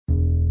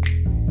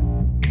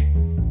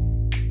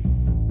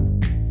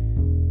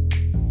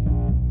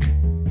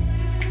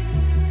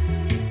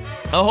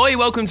Ahoy,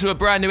 welcome to a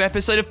brand new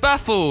episode of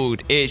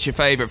Baffled. It's your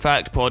favourite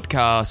fact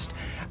podcast.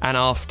 And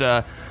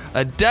after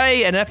a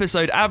day and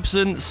episode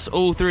absence,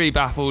 all three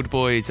Baffled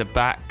boys are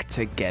back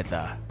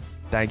together.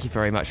 Thank you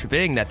very much for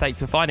being there. Thank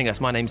you for finding us.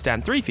 My name's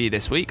Dan 3 for you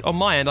this week. On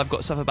my end, I've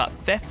got stuff about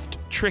theft,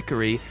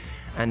 trickery,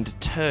 and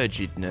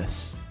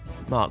turgidness.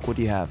 Mark, what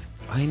do you have?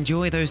 I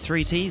enjoy those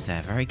three T's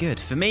there. Very good.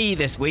 For me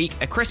this week,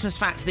 a Christmas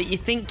fact that you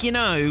think you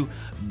know,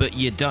 but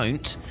you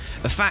don't.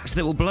 A fact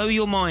that will blow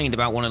your mind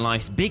about one of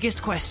life's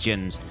biggest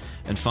questions.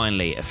 And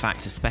finally, a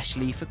fact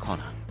especially for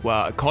Connor.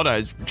 Well, Connor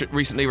has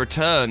recently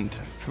returned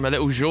from a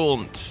little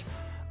jaunt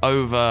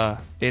over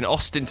in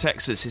Austin,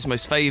 Texas, his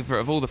most favourite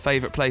of all the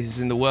favourite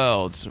places in the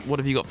world. What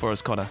have you got for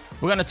us, Connor?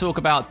 We're going to talk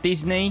about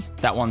Disney.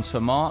 That one's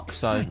for Mark,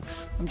 so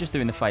Thanks. I'm just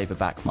doing the favour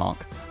back,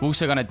 Mark. We're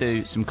also going to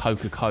do some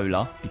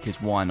Coca-Cola,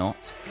 because why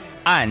not?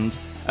 And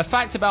a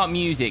fact about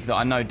music that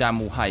I know Dan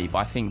will hate, but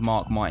I think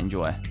Mark might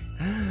enjoy.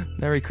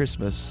 Merry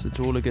Christmas. It's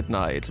all a good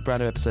night. It's a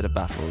brand new episode of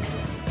Baffled.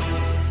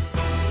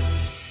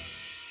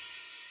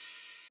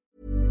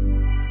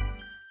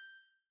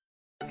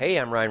 Hey,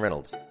 I'm Ryan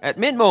Reynolds. At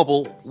Mint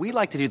Mobile, we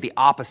like to do the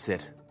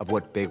opposite of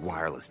what Big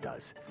Wireless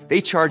does.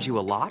 They charge you a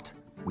lot,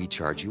 we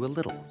charge you a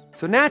little.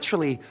 So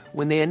naturally,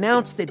 when they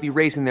announced they'd be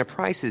raising their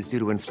prices due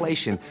to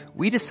inflation,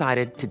 we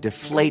decided to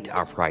deflate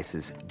our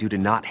prices due to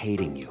not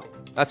hating you.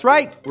 That's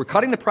right. We're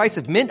cutting the price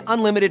of Mint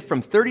Unlimited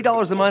from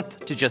 $30 a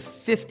month to just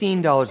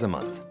 $15 a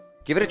month.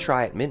 Give it a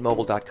try at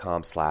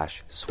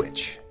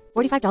mintmobile.com/switch.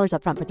 $45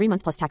 up front for 3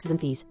 months plus taxes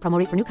and fees. Promo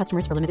rate for new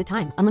customers for limited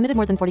time. Unlimited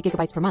more than 40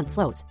 gigabytes per month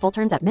slows. Full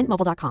terms at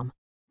mintmobile.com.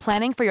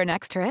 Planning for your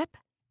next trip?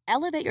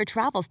 Elevate your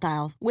travel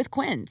style with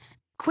Quince.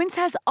 Quince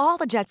has all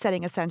the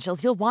jet-setting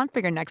essentials you'll want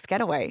for your next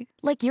getaway,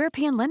 like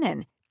European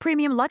linen,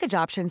 premium luggage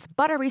options,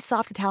 buttery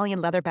soft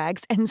Italian leather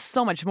bags, and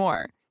so much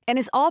more. And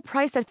is all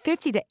priced at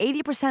 50 to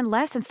 80%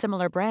 less than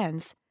similar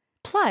brands.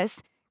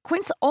 Plus,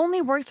 Quince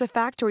only works with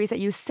factories that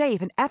use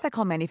safe and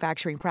ethical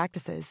manufacturing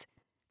practices.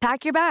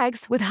 Pack your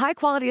bags with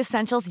high-quality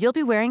essentials you'll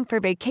be wearing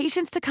for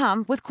vacations to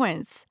come with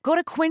Quince. Go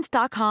to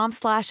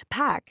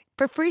quince.com/pack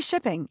for free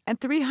shipping and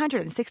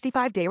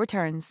 365-day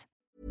returns.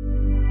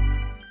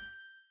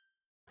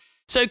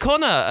 So,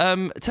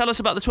 Connor, tell us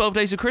about the 12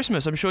 Days of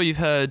Christmas. I'm sure you've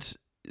heard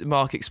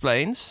Mark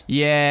Explains.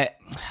 Yeah,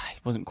 he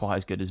wasn't quite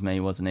as good as me,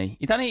 wasn't he?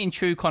 He done it in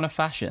true Connor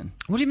fashion.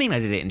 What do you mean I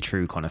did it in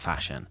true Connor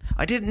fashion?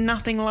 I did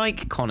nothing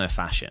like Connor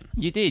fashion.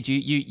 You did.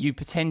 You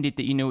pretended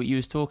that you knew what you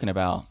was talking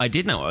about. I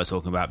did know what I was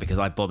talking about because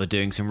I bothered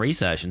doing some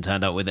research and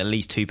turned up with at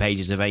least 2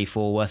 pages of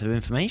A4 worth of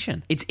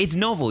information. It's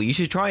novel. You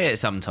should try it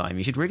sometime.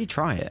 You should really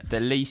try it. The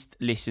least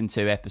listened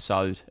to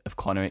episode of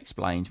Connor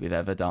Explains we've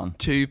ever done.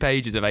 2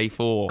 pages of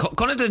A4.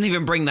 Connor doesn't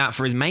even bring that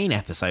for his main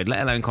episode,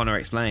 let alone Connor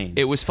Explains.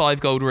 It was 5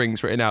 gold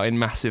rings written out in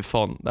massive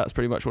font. That's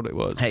pretty much what it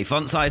was. Hey,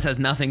 font size has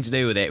nothing to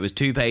do with it. It was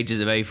 2 pages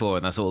of A4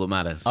 and that's all that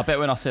matters. I bet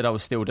when I said I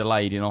was still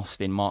delayed in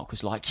Austin, Mark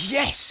was like,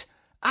 yes,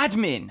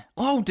 admin,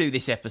 I'll do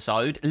this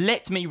episode.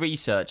 Let me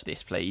research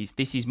this, please.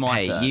 This is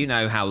my turn. Hey, you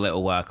know how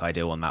little work I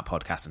do on that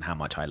podcast and how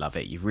much I love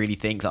it. You really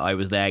think that I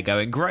was there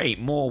going, great,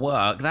 more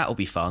work, that'll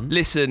be fun.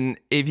 Listen,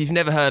 if you've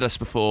never heard us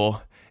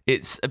before,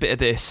 it's a bit of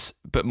this,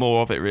 but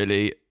more of it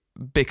really.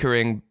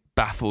 Bickering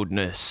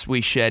baffledness. We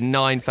share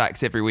 9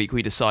 facts every week.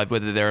 We decide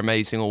whether they're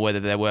amazing or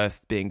whether they're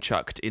worth being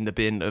chucked in the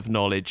bin of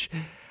knowledge.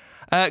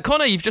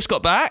 Connor, you've just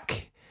got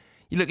back.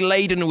 You look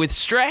laden with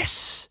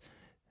stress.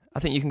 I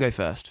think you can go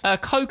first.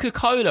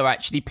 Coca-Cola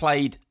actually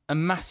played a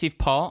massive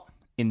part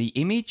in the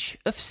image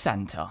of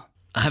Santa.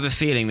 I have a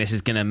feeling this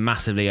is going to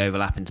massively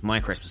overlap into my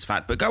Christmas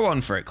fact, but go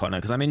on for it, Connor,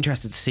 because I'm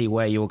interested to see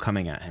where you're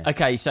coming at here.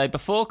 Okay, so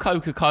before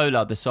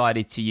Coca-Cola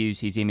decided to use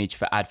his image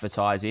for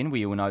advertising,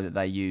 we all know that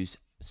they use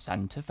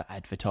Santa for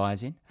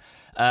advertising.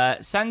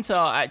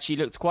 Santa actually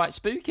looked quite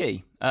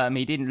spooky.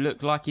 He didn't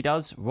look like he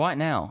does right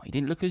now. He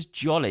didn't look as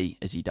jolly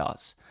as he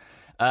does.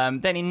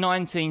 Then in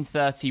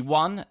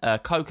 1931,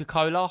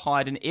 Coca-Cola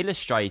hired an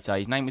illustrator.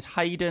 His name was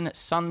Hayden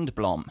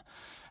Sundblom,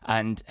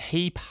 and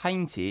he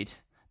painted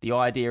the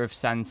idea of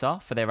Santa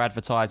for their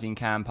advertising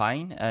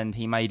campaign, and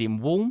he made him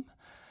warm.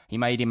 He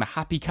made him a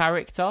happy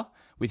character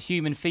with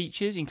human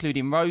features,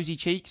 including rosy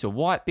cheeks, a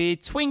white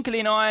beard,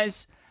 twinkling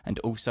eyes, and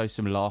also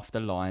some laughter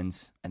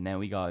lines. And there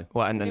we go.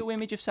 Well, and a little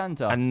image of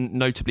Santa. And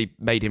notably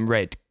made him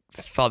red.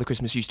 Father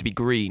Christmas used to be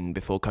green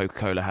before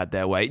Coca-Cola had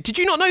their way. Did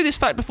you not know this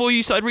fact before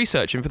you started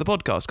researching for the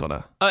podcast,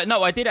 Connor?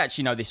 No, I did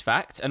actually know this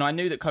fact, and I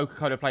knew that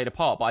Coca-Cola played a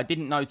part, but I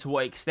didn't know to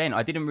what extent.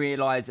 I didn't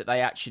realise that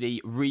they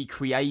actually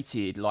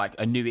recreated like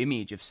a new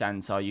image of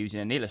Santa using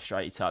an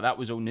illustrator. That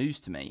was all news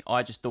to me.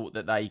 I just thought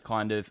that they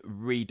kind of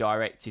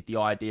redirected the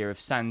idea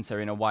of Santa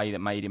in a way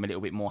that made him a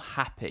little bit more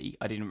happy.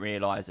 I didn't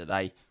realise that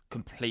they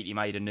completely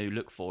made a new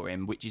look for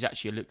him, which is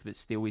actually a look that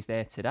still is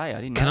there today.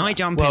 I didn't know. Can I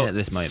jump in at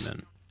this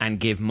moment and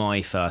give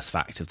my first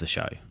fact of the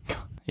show?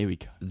 Here we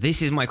go.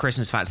 This is my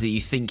Christmas fact that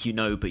you think you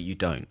know, but you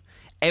don't.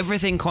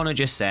 Everything Connor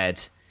just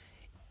said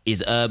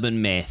is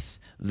urban myth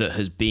that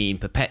has been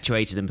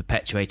perpetuated and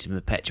perpetuated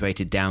and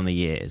perpetuated down the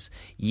years.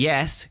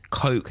 Yes,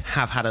 Coke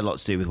have had a lot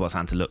to do with what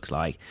Santa looks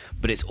like,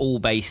 but it's all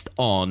based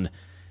on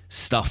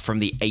stuff from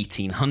the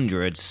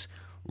 1800s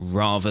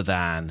rather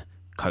than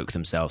Coke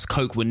themselves.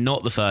 Coke were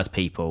not the first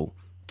people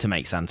to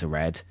make Santa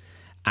red,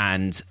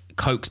 and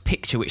Coke's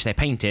picture, which they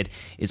painted,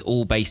 is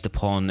all based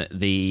upon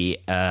the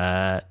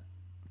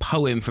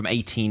poem from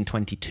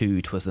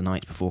 1822, "'Twas the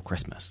Night Before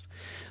Christmas."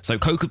 So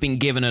Coke have been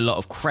given a lot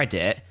of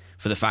credit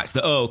for the fact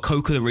that,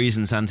 Coke are the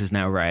reason Santa's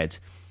now red.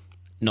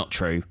 Not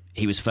true.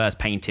 He was first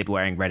painted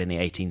wearing red in the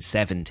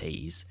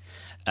 1870s,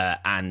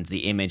 and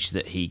the image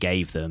that he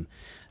gave them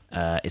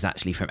is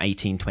actually from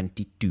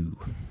 1822.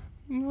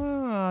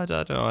 I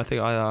don't know. I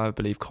think I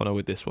believe Connor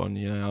with this one.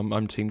 You know,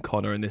 I'm Team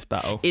Connor in this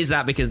battle. Is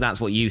that because that's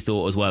what you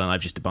thought as well, and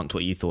I've just debunked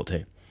what you thought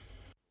too?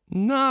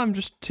 No, I'm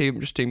just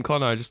Team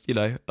Connor. I just,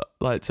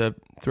 like to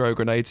throw a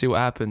grenade, see what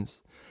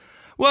happens.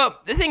 Well,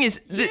 the thing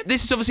is,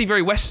 this is obviously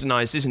very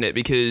westernised, isn't it?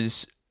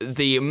 Because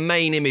the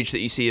main image that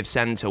you see of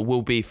Santa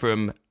will be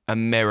from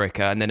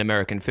America and then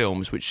American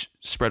films, which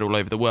spread all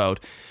over the world.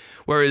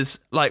 Whereas,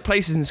 like,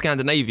 places in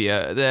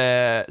Scandinavia,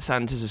 their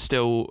Santas are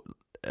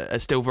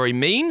still very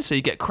mean. So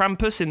you get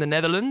Krampus in the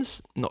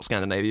Netherlands, not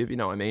Scandinavia, but you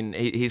know what I mean.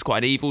 He's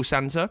quite an evil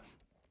Santa.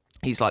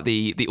 He's like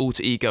the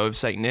alter ego of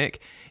Saint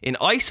Nick. In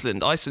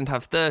Iceland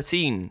have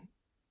 13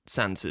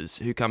 Santas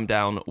who come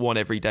down one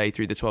every day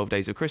through the 12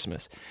 days of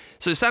Christmas.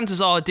 So Santas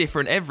are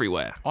different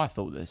everywhere. I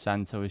thought that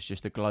Santa was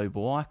just a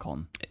global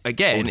icon.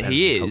 Again,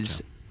 he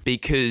is,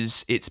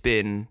 because it's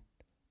been,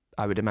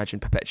 I would imagine,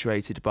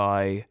 perpetuated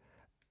by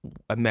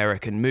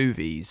American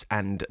movies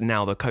and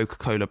now the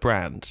Coca-Cola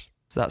brand.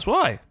 So that's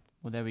why.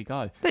 Well, there we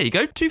go. There you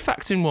go. 2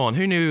 facts in one.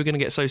 Who knew we were going to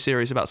get so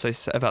serious about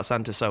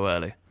Santa so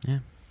early? Yeah.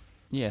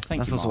 Yeah, thank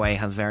That's you, also Mark. why he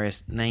has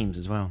various names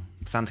as well.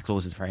 Santa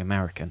Claus is very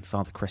American.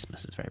 Father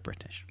Christmas is very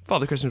British.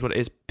 Father Christmas, what it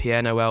is,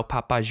 Pierre Noël,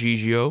 Papa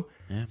Gigio.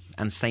 Yeah.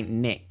 And Saint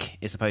Nick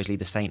is supposedly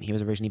the saint he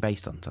was originally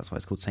based on, so that's why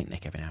it's called Saint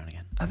Nick every now and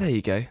again. Oh, there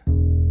you go.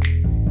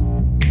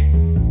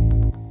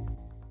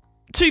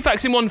 2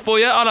 facts in one for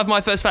you. I'll have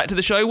my first fact of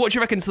the show. What do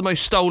you reckon's the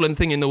most stolen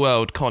thing in the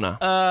world, Connor?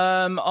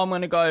 I'm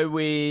going to go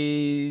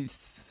with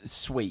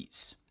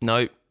sweets.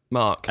 No,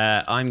 Mark.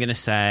 I'm going to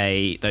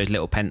say those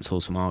little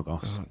pencils from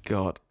Argos. Oh,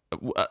 God.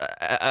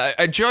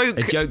 A joke.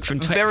 A joke from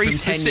 10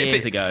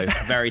 years ago.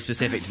 Very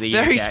specific to the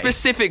Very UK.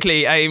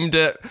 specifically aimed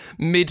at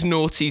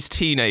mid-noughties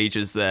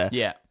teenagers there.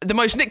 Yeah. The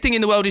most nicked thing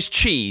in the world is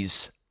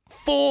cheese.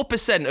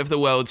 4% of the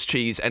world's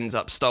cheese ends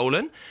up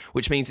stolen,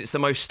 which means it's the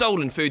most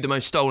stolen food, the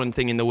most stolen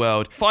thing in the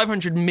world.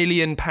 500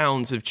 million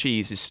pounds of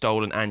cheese is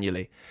stolen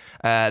annually.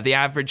 The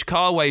average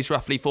car weighs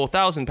roughly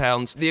 4,000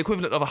 pounds. The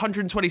equivalent of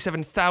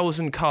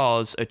 127,000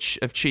 cars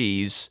of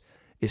cheese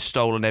is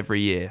stolen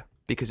every year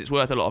because it's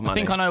worth a lot of money. I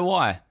think I know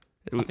why.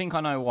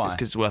 It's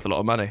because it's worth a lot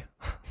of money.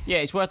 Yeah,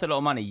 it's worth a lot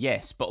of money,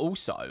 yes. But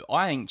also,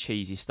 I think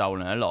cheese is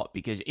stolen a lot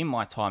because in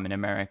my time in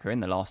America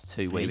in the last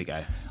 2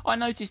 weeks, I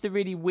noticed a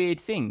really weird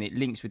thing that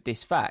links with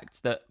this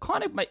fact that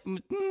kind of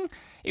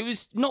it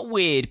was not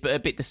weird, but a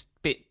bit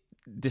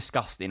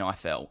disgusting, I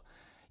felt.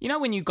 You know,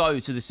 when you go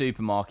to the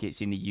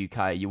supermarkets in the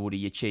UK, you order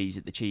your cheese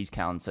at the cheese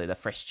counter, the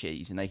fresh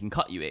cheese, and they can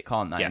cut you it,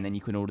 can't they? Yeah. And then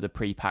you can order the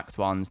pre-packed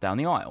ones down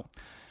the aisle.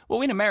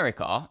 Well, in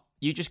America,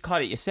 you just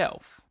cut it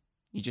yourself.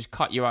 You just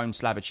cut your own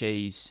slab of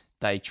cheese.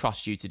 They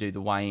trust you to do the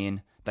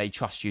weighing. They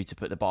trust you to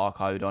put the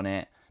barcode on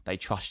it. They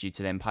trust you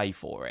to then pay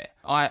for it.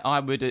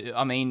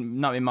 I mean,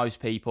 knowing most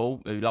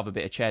people who love a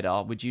bit of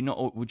cheddar, would you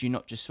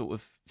not just sort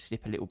of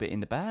slip a little bit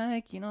in the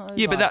bag, you know?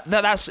 Yeah, but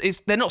that's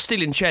they're not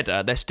stealing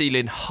cheddar. They're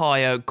stealing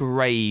higher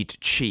grade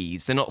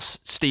cheese. They're not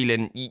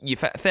stealing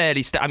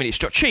I mean, it's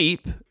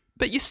cheap,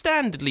 but your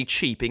standardly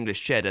cheap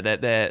English cheddar.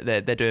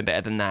 They're doing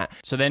better than that.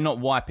 So they're not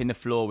wiping the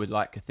floor with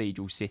like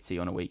Cathedral City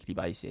on a weekly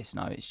basis.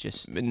 No, it's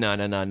just No.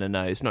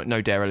 It's not no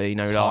dairy,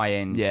 no high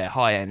end. Yeah,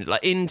 high end.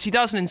 Like in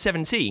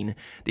 2017,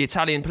 the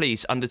Italian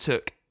police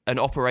undertook an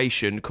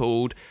operation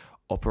called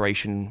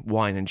Operation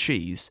Wine and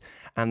Cheese,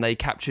 and they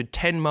captured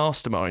 10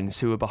 masterminds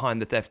who were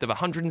behind the theft of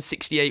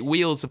 168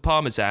 wheels of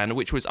Parmesan,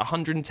 which was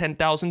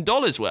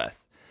 $110,000 worth.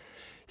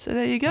 So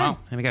there you go. Wow,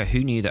 there we go.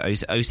 Who knew that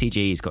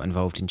OCG's got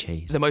involved in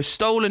cheese? The most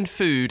stolen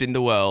food in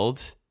the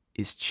world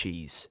is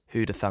cheese.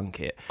 Who'd have thunk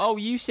it? Oh,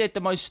 you said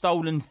the most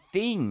stolen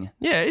thing.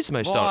 Yeah, it is the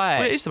most stolen. Why?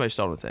 Well, it is the most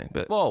stolen thing.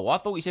 But Whoa, I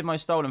thought you said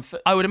most stolen food.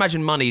 I would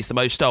imagine money's the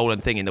most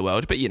stolen thing in the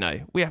world. But you know,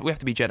 we have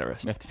to be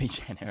generous. We have to be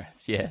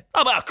generous, yeah.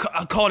 Oh,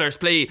 but Connors,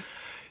 please.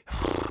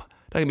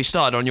 Don't get me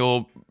started on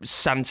your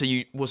Santa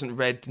you wasn't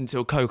red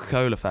until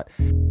Coca-Cola fact.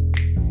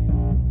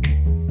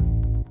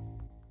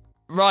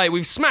 Right,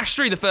 we've smashed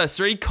through the first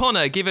 3.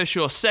 Connor, give us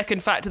your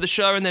second fact of the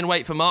show and then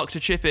wait for Mark to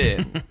chip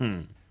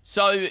in.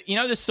 So, you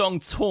know the song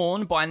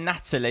Torn by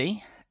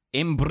Natalie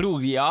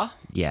Imbruglia?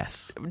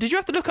 Yes. Did you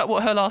have to look up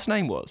what her last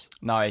name was?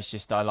 No, it's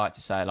just I like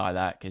to say it like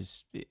that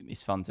because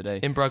it's fun to do.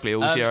 Imbruglia,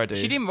 all I do.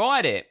 She didn't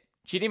write it.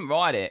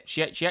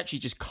 She actually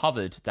just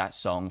covered that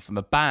song from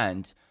a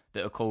band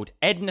that are called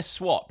Edna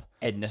Swap.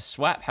 Edna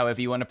Swap,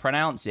 however you want to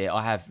pronounce it.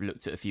 I have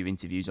looked at a few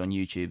interviews on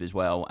YouTube as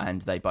well,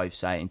 and they both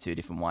say it in two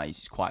different ways.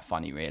 It's quite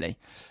funny, really.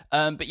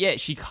 But yeah,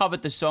 she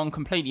covered the song,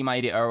 completely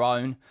made it her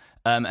own.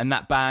 And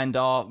that band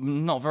are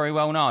not very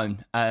well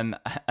known, and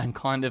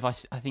kind of, I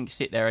think,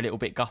 sit there a little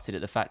bit gutted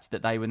at the fact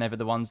that they were never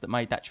the ones that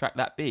made that track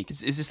that big.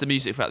 Is this the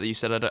music fact that you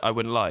said I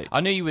wouldn't like?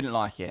 I knew you wouldn't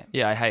like it.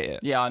 Yeah, I hate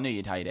it. Yeah, I knew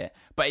you'd hate it.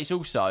 But it's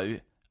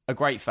also a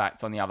great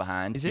fact, on the other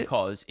hand, Is it?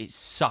 Because it's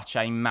such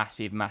a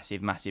massive,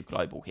 massive, massive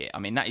global hit. I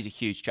mean, that is a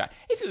huge track.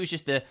 If it was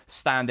just a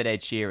standard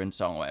Ed Sheeran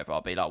song or whatever,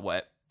 I'd be like,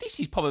 well, this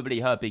is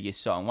probably her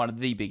biggest song, one of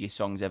the biggest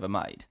songs ever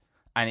made.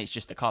 And it's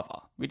just a cover.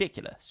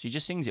 Ridiculous. She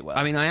just sings it well.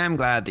 I mean, I am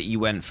glad that you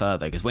went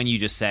further, because when you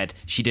just said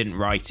she didn't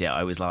write it,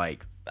 I was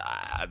like,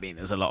 I mean,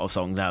 there's a lot of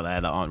songs out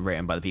there that aren't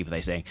written by the people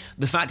they sing.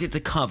 The fact it's a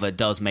cover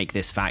does make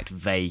this fact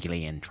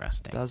vaguely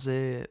interesting. Does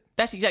it?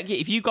 That's exactly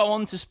it. If you go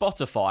onto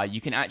Spotify,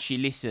 you can actually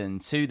listen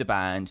to the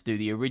band do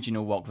the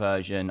original rock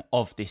version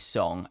of this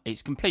song.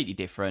 It's completely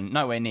different,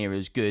 nowhere near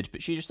as good,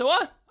 but she just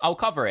thought, I'll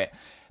cover it.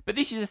 But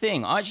this is the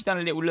thing. I actually done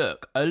a little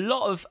look. A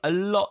lot of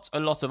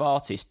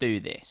artists do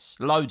this.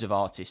 Loads of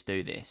artists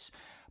do this.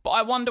 But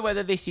I wonder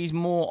whether this is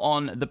more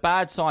on the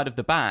bad side of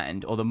the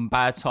band or the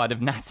bad side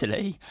of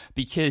Natalie,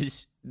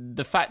 because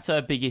the fact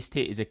her biggest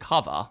hit is a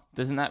cover,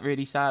 doesn't that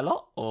really say a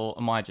lot? Or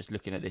am I just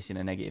looking at this in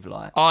a negative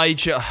light? I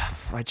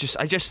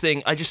just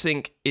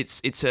think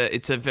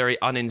it's a very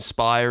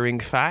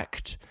uninspiring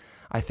fact.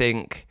 I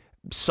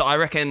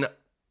reckon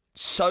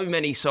so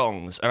many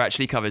songs are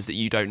actually covers that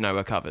you don't know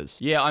are covers.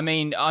 Yeah, I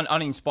mean,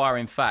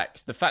 uninspiring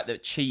facts. The fact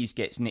that Cheese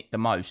gets nicked the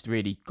most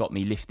really got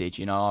me lifted,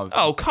 you know.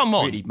 Oh, come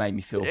on. Really made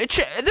me feel... The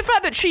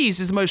fact that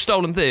Cheese is the most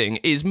stolen thing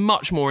is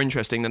much more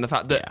interesting than the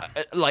fact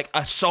that, like,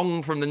 a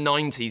song from the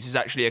 90s is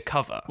actually a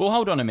cover. Well,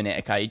 hold on a minute,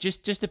 okay?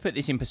 Just to put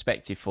this in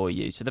perspective for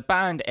you. So the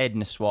band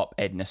Edna Swap,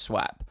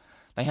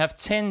 they have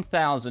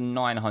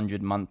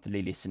 10,900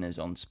 monthly listeners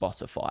on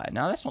Spotify.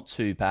 Now, that's not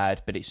too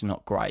bad, but it's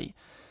not great.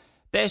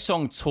 Their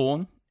song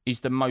Torn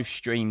is the most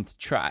streamed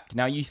track.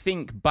 Now, you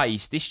think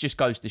this just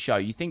goes to show,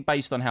 you think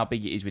based on how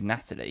big it is with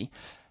Natalie,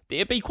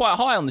 it'd be quite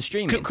high on the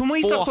streaming. Can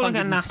we stop calling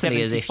her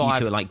Natalie as if you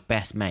two are like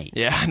best mates?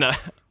 Yeah, no.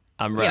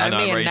 I'm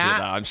raging at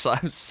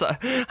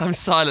that. I'm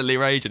silently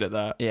raging at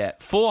that. Yeah,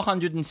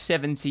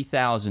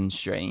 470,000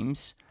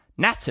 streams.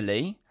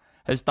 Natalie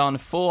has done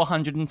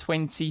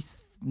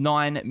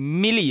 429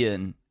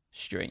 million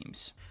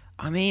streams.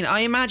 I mean,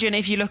 I imagine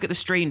if you look at the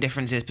stream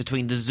differences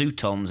between the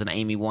Zootons and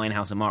Amy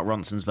Winehouse and Mark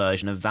Ronson's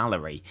version of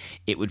Valerie,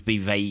 it would be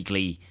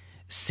vaguely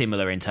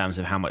similar in terms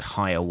of how much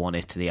higher one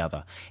is to the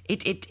other.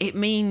 It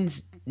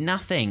means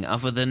nothing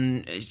other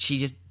than she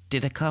just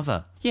did a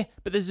cover. Yeah,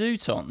 but the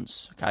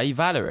Zootons, okay,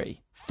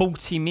 Valerie,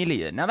 40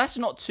 million. Now, that's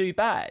not too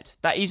bad.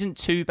 That isn't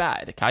too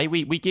bad, okay?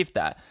 We give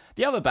that.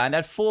 The other band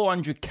had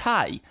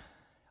 400k.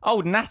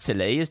 Old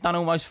Natalie has done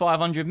almost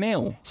 500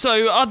 mil.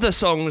 So, other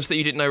songs that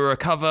you didn't know were a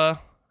cover...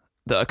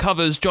 that are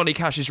covers. Johnny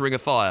Cash's Ring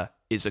of Fire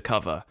is a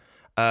cover.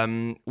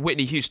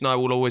 Whitney Houston, I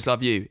Will Always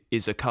Love You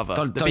is a cover.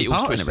 The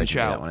Beatles' Twist and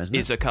Shout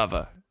is a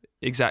cover.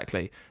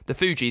 Exactly. The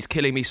Fugees'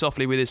 Killing Me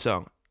Softly with His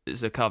Song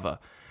is a cover.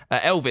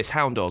 Elvis,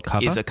 Hound Dog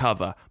is a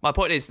cover. My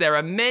point is, there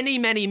are many,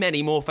 many,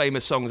 many more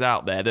famous songs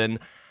out there than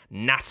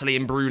Natalie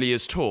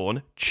Imbruglia's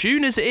Torn.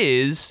 Tune as it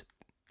is,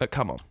 but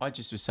come on. I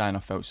just was saying I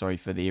felt sorry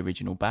for the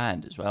original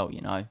band as well, you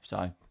know,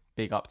 so...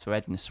 Big up to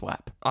Edna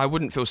Swap. I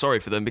wouldn't feel sorry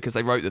for them because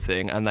they wrote the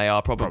thing and they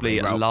are probably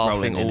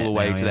laughing all the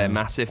way to their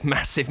massive,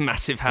 massive,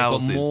 massive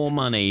houses. They've got more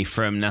money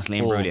from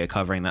Natalie Imbruglia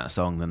covering that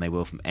song than they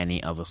will from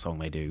any other song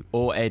they do.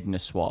 Or Edna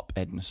Swap.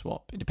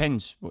 It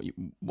depends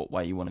what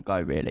way you want to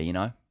go, really, you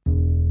know?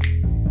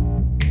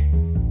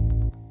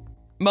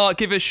 Mark,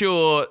 give us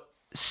your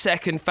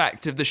second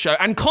fact of the show.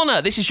 And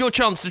Connor, this is your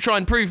chance to try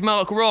and prove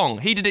Mark wrong.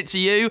 He did it to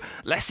you.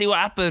 Let's see what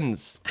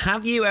happens.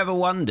 Have you ever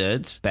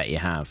wondered, bet you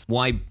have,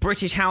 why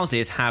British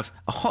houses have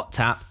a hot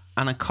tap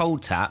and a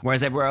cold tap,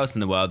 whereas everywhere else in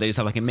the world they just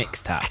have like a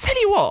mixed tap? I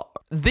tell you what,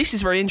 this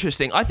is very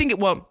interesting. I think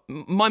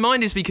my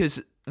mind is because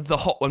the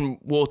hot and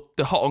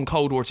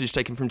cold water is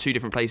taken from two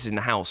different places in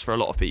the house for a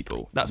lot of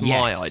people. That's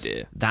my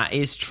idea. That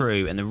is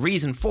true, and the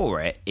reason for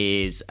it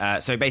is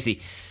so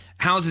basically.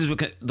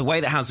 The way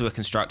that houses were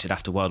constructed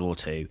after World War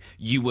II,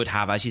 you would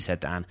have, as you said,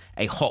 Dan,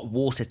 a hot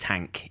water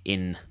tank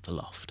in the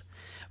loft.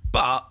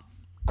 But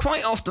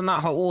quite often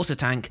that hot water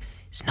tank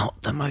is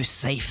not the most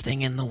safe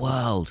thing in the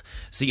world.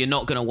 So you're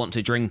not going to want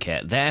to drink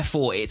it.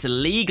 Therefore, it's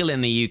illegal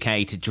in the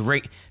UK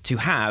to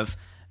have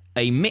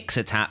a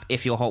mixer tap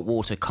if your hot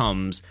water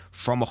comes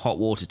from a hot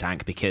water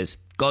tank, because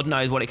God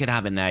knows what it could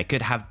have in there. It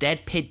could have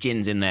dead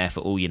pigeons in there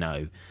for all you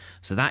know.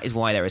 So that is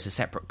why there is a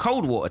separate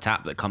cold water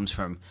tap that comes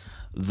from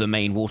the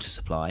main water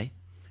supply,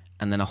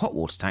 and then a hot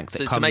water tank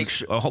that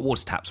comes a hot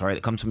water tap,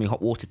 that comes from your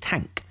hot water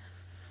tank.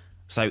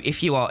 So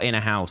if you are in a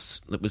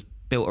house that was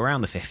built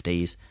around the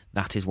 50s,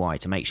 that is why,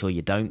 to make sure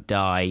you don't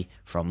die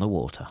from the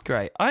water.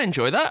 Great, I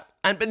enjoy that.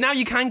 But now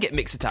you can get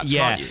mixer taps,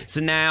 can't you?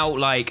 So now,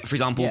 like for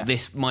example,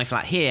 my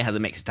flat here has a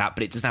mixer tap,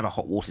 but it doesn't have a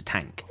hot water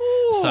tank.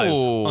 Ooh,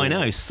 so I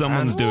know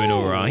someone's doing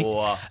all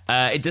right.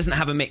 It doesn't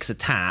have a mixer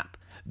tap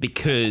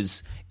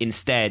because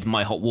Instead,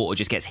 my hot water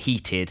just gets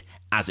heated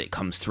as it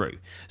comes through.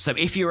 So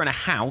if you're in a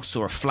house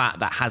or a flat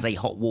that has a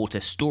hot water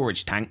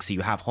storage tank, so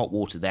you have hot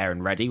water there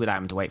and ready without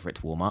having to wait for it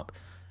to warm up,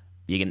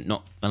 you're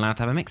not allowed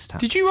to have a mixer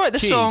tap. Did you write the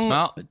Cheers, song?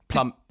 Mark.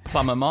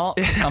 Plumber Mark.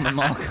 Plumber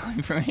Mark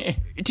over here.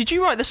 Did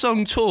you write the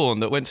song "Torn"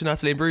 that went to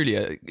Natalie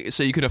Imbruglia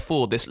so you could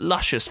afford this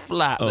luscious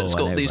flat that's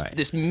got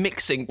this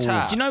mixing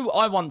tap? Do you know,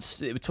 I once,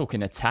 we're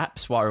talking of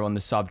taps while we're on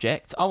the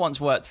subject, I once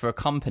worked for a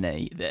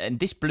company, and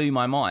this blew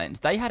my mind.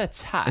 They had a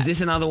tap. Is this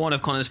another one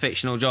of Connor's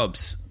fictional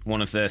jobs?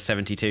 One of the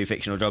 72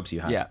 fictional jobs you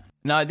had? Yeah.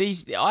 No,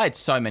 I had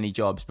so many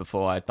jobs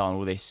before I'd done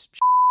all this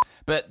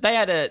but they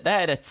had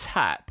a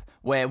tap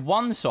where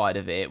one side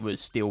of it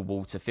was still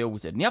water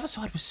filtered and the other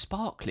side was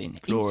sparkling,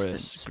 instant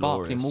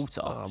sparkling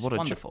water. Oh,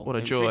 wonderful. What a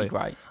It was joy. really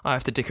great. I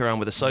have to dick around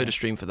with a soda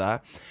stream for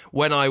that.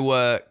 When I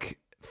work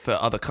for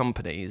other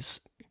companies,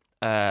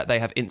 they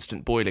have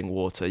instant boiling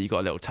water. You got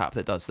a little tap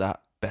that does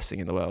that. Best thing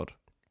in the world.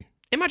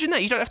 Imagine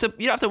that. You don't have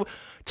to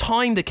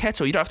time the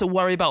kettle. You don't have to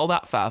worry about all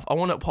that faff. I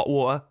want hot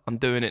water. I'm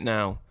doing it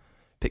now.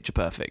 Picture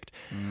perfect.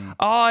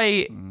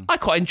 I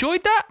quite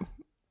enjoyed that.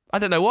 I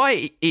don't know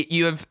why.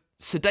 You have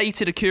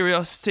sedated a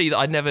curiosity that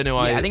I never knew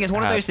I think it's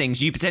one of those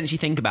things you potentially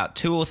think about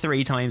 2 or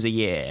 3 times a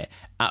year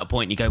at a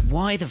point and you go,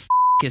 why the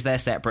is there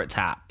separate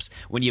taps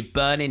when you're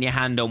burning your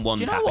hand on one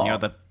tap and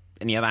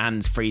your other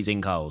hand's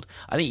freezing cold?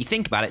 I think you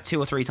think about it 2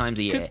 or 3 times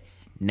a year.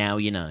 Now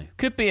you know.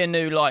 Could be a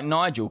new like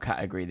Nigel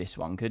category, this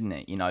one, couldn't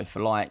it? You know, for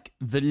like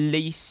the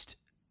least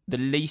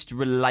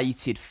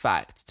related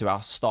fact to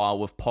our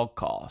style of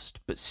podcast,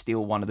 but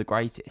still one of the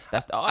greatest.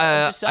 That's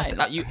I'm just saying.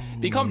 You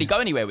can't really go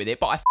anywhere with it,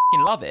 but I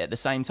fucking love it at the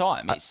same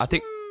time. I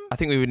think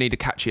we would need a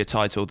catchier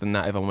title than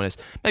that, if I'm honest.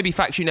 Maybe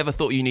facts you never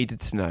thought you needed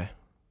to know.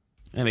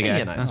 There we go.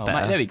 You know. That's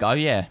better. Mate, there we go.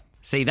 Yeah.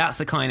 See, that's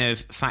the kind of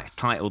fact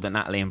title that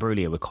Natalie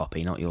Imbruglia would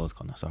copy, not yours,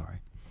 Connor.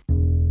 Sorry.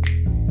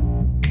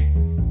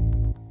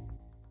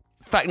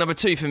 Fact number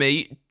 2 for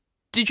me.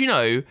 Did you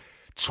know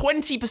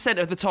 20%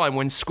 of the time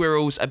when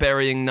squirrels are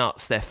burying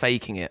nuts, they're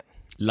faking it?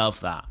 Love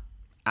that.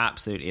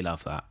 Absolutely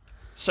love that.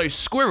 So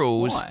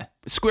squirrels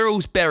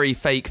bury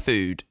fake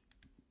food.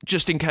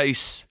 Just in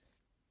case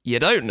you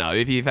don't know,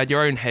 if you've had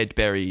your own head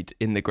buried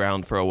in the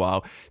ground for a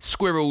while,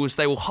 squirrels,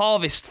 they will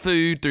harvest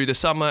food through the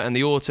summer and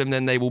the autumn,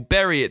 then they will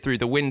bury it through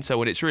the winter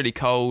when it's really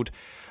cold,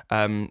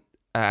 and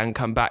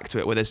come back to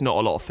it where there's not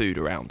a lot of food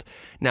around.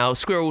 Now,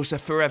 squirrels are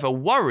forever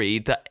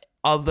worried that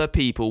other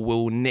creatures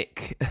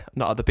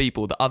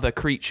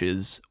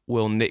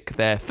will nick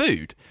their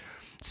food.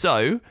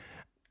 So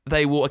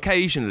they will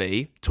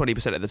occasionally,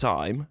 20% of the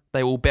time,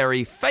 they will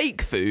bury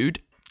fake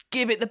food,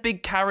 give it the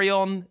big carry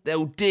on,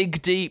 they'll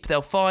dig deep,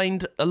 they'll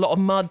find a lot of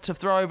mud to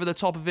throw over the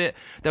top of it,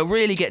 they'll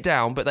really get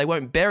down, but they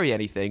won't bury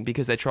anything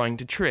because they're trying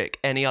to trick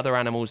any other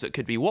animals that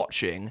could be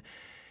watching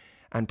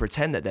and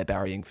pretend that they're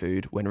burying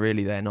food when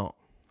really they're not.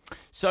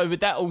 So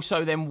would that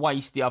also then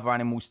waste the other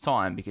animals'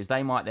 time? Because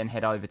they might then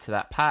head over to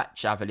that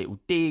patch, have a little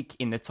dig.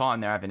 In the time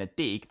they're having a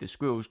dig, the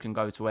squirrels can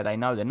go to where they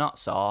know the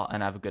nuts are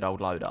and have a good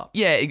old load up.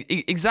 Yeah,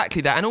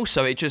 exactly that. And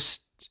also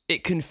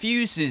it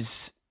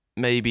confuses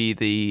maybe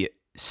the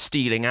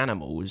stealing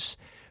animals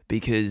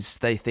because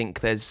they think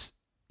there's,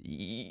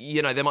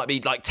 there might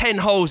be like 10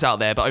 holes out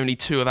there, but only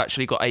 2 have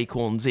actually got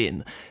acorns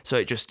in. So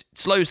it just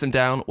slows them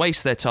down,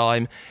 wastes their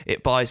time.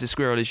 It buys the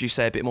squirrel, as you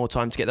say, a bit more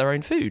time to get their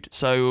own food.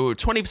 So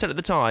 20% of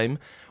the time,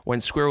 when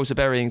squirrels are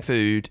burying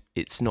food,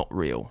 it's not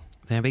real.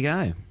 There we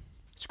go.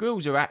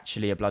 Squirrels are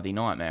actually a bloody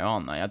nightmare,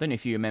 aren't they? I don't know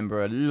if you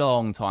remember a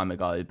long time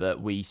ago,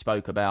 but we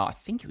spoke about, I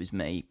think it was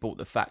me, brought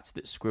the fact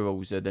that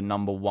squirrels are the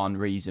number 1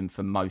 reason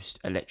for most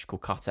electrical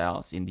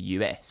cutouts in the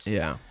US.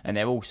 Yeah. And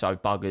they're also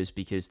buggers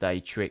because they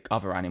trick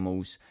other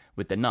animals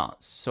with the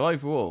nuts. So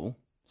overall,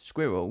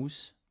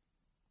 squirrels,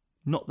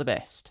 not the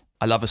best.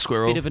 I love a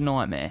squirrel. Bit of a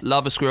nightmare.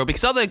 Love a squirrel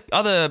because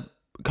other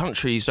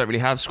countries don't really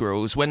have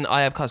squirrels. When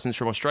I have cousins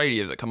from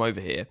Australia that come over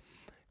here,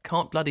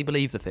 can't bloody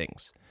believe the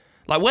things.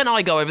 Like, when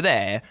I go over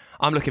there,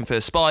 I'm looking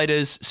for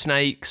spiders,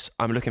 snakes,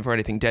 I'm looking for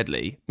anything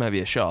deadly, maybe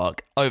a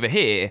shark. Over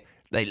here,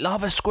 they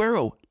love a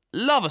squirrel.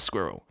 Love a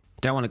squirrel.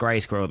 Don't want a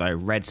grey squirrel, though.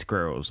 Red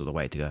squirrels are the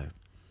way to go.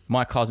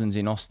 My cousins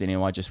in Austin,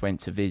 who I just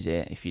went to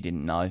visit, if you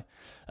didn't know,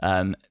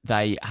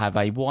 they have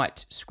a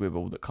white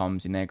squirrel that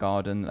comes in their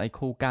garden that they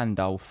call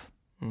Gandalf.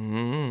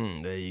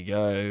 There you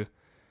go.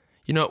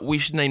 You know, we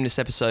should name this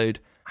episode,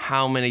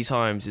 How Many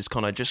Times is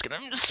Connor just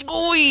going to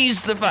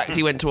squeeze the fact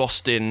he went to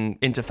Austin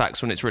into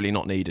facts when it's really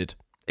not needed?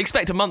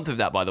 Expect a month of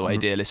that, by the way,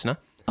 dear listener.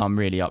 I'm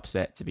really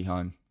upset to be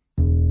home.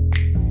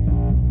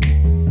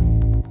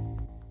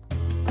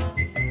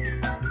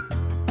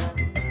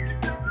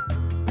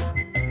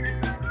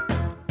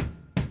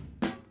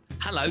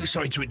 Hello,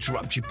 sorry to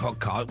interrupt your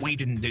podcast. We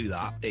didn't do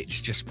that.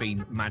 It's just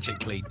been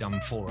magically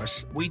done for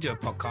us. We do a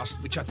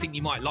podcast, which I think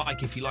you might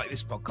like if you like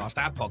this podcast.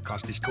 Our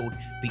podcast is called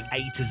The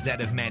A to Z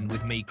of Men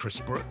with me, Chris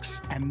Brooks.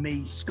 And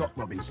me, Scott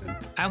Robinson.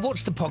 And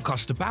what's the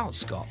podcast about,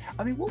 Scott?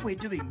 I mean, what we're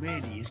doing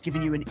really is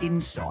giving you an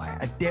insight,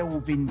 a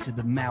delve into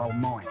the male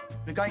mind.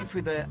 We're going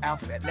through the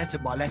alphabet letter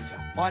by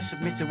letter. I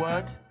submit a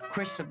word,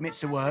 Chris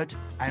submits a word,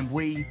 and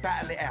we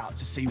battle it out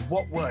to see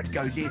what word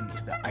goes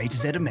into the A to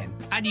Z of men.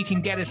 And you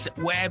can get us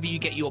wherever you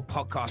get your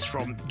podcast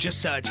from.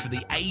 Just search for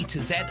the A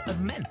to Z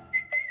of men.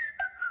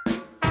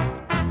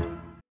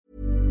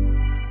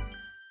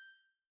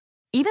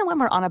 Even when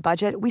we're on a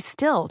budget, we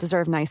still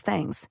deserve nice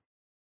things.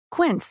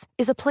 Quince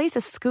is a place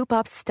to scoop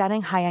up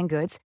stunning high-end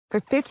goods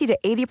for 50 to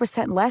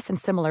 80% less than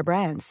similar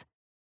brands.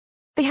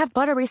 They have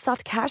buttery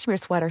soft cashmere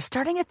sweaters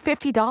starting at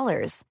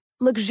 $50,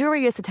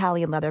 luxurious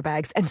Italian leather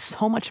bags, and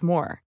so much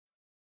more.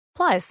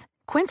 Plus,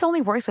 Quince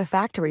only works with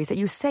factories that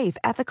use safe,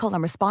 ethical,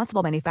 and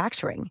responsible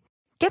manufacturing.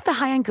 Get the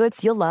high-end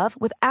goods you'll love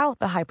without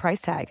the high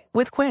price tag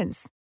with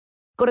Quince.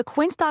 Go to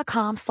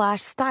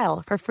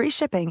quince.com/style for free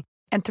shipping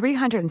and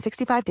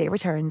 365-day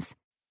returns.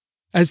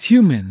 As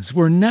humans,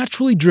 we're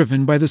naturally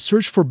driven by the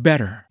search for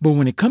better. But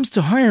when it comes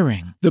to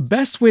hiring, the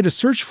best way to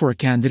search for a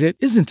candidate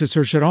isn't to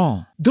search at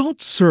all.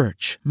 Don't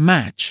search,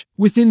 match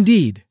with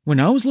Indeed. When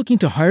I was looking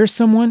to hire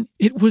someone,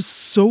 it was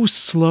so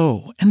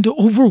slow and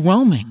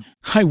overwhelming.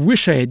 I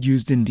wish I had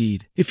used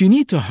Indeed. If you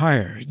need to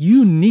hire,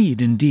 you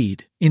need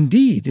Indeed.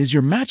 Indeed is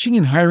your matching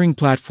and hiring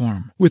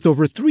platform with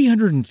over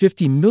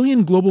 350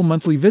 million global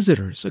monthly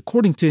visitors,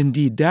 according to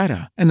Indeed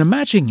data, and a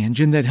matching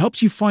engine that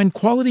helps you find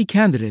quality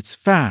candidates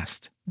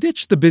fast.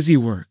 Ditch the busy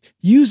work.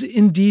 Use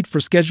Indeed for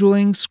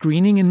scheduling,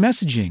 screening, and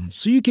messaging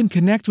so you can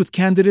connect with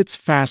candidates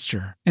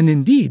faster. And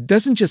Indeed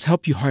doesn't just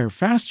help you hire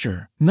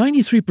faster.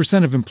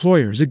 93% of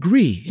employers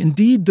agree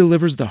Indeed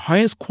delivers the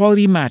highest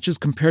quality matches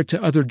compared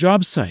to other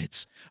job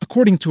sites,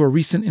 according to a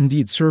recent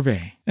Indeed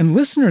survey. And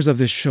listeners of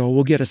this show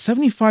will get a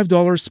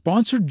 $75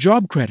 sponsored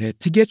job credit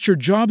to get your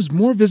jobs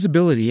more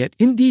visibility at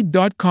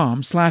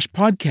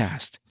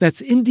Indeed.com/podcast. That's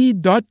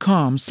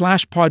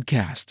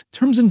Indeed.com/podcast.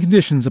 Terms and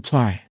conditions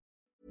apply.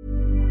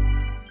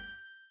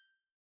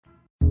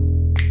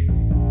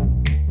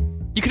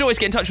 You can always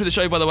get in touch with the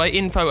show, by the way,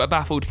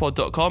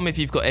 info@baffledpod.com if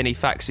you've got any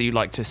facts that you'd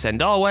like to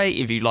send our way,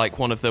 if you like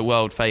one of the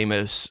world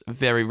famous,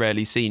 very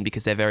rarely seen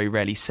because they're very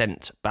rarely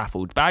sent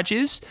Baffled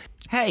badges.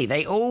 Hey,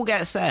 they all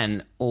get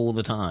sent all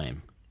the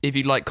time. If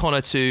you'd like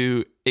Connor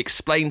to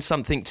explain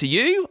something to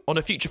you on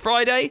a future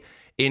Friday,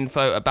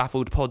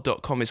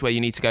 info@baffledpod.com is where you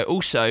need to go.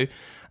 Also,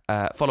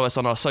 follow us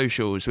on our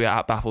socials. We are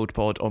at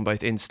BaffledPod on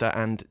both Insta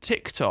and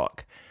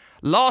TikTok.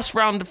 Last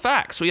round of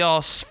facts. We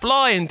are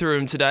flying through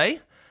them today.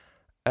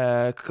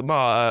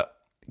 Connor,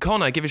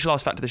 give us your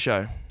last fact of the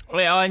show.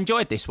 Well, I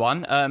enjoyed this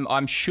one.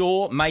 I'm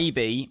sure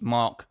maybe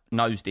Mark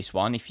knows this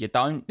one. If you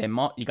don't, then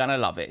Mark, you're going to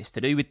love it. It's to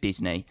do with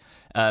Disney.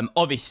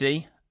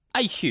 Obviously,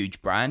 a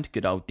huge brand,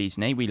 good old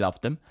Disney. We love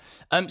them.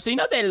 So you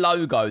know their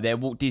logo, their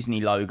Walt Disney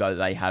logo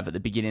that they have at the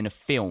beginning of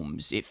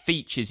films? It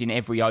features in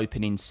every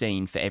opening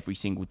scene for every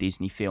single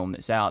Disney film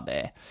that's out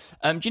there.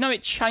 Do you know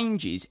it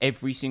changes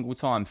every single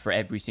time for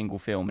every single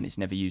film and it's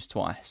never used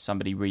twice?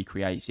 Somebody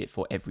recreates it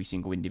for every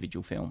single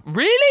individual film.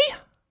 Really?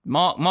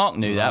 Mark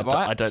knew that,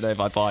 right? I don't know if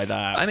I buy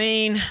that. I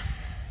mean,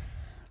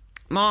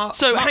 Mark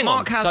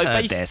has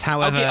heard this.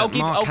 However,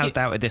 Mark has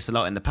doubted this a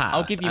lot in the past.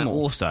 I'll give you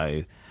more.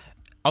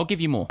 I'll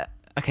give you more.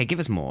 Okay, give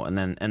us more, and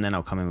then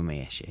I'll come in with my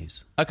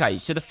issues. Okay,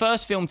 so the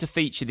first film to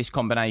feature this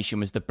combination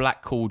was The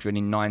Black Cauldron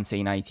in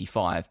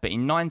 1985, but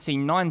in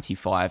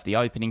 1995, the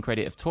opening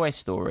credit of Toy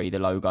Story, the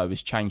logo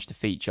was changed to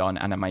feature an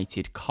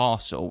animated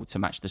castle to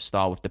match the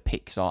style of the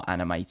Pixar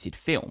animated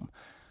film.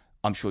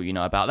 I'm sure you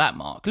know about that,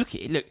 Mark. Look,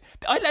 I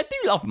do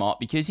love Mark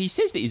because he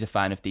says that he's a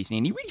fan of Disney,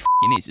 and he really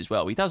f***ing is as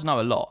well. He does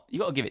know a lot. You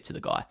got to give it to the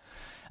guy.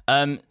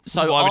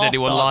 So why would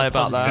anyone lie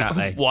about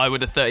that? Why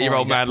would a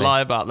 30-year-old man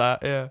lie about that?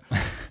 Yeah.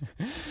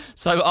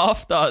 So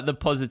after the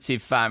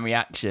positive fan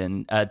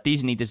reaction,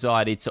 Disney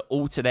decided to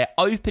alter their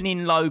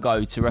opening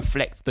logo to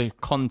reflect the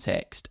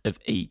context of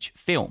each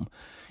film.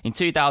 In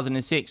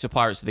 2006, for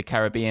Pirates of the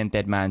Caribbean,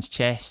 Dead Man's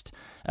Chest,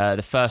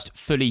 the first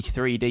fully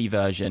 3D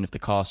version of the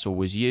castle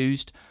was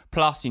used.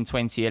 Plus, in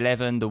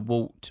 2011, the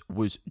Walt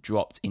was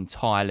dropped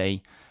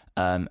entirely.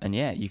 And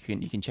yeah, you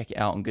can check it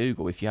out on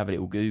Google. If you have a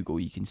little Google,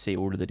 you can see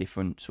all of the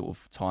different sort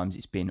of times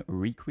it's been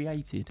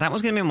recreated. That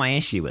was going to be my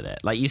issue with it.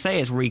 Like, you say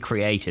it's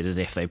recreated as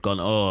if they've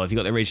gone, oh, have you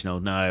got the original?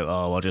 No,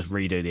 oh, I'll just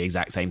redo the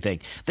exact same thing.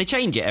 They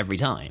change it every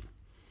time.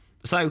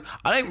 So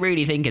I don't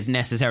really think it's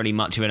necessarily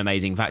much of an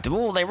amazing fact of,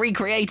 oh, they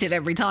recreate it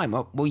every time.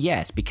 Well,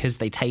 yes, because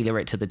they tailor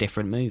it to the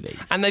different movies.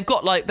 And they've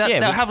got like that. Yeah,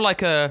 they'll have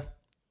like a,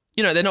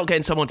 you know, they're not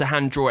getting someone to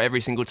hand draw it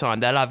every single time.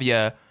 They'll have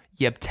your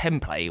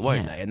template,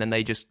 won't they? And then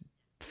they just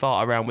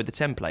fart around with the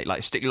template,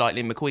 like Stick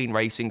Lightning McQueen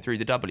racing through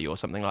the W or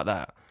something like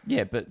that.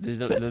 Yeah, but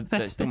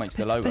that still makes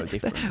the logo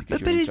different.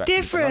 But it's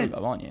different, with the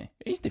logo, aren't you?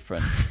 It is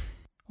different.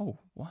 Oh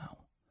wow!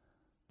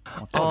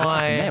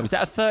 Was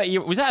that a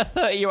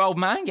 30-year-old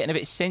man getting a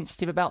bit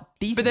sensitive about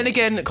Disney? But then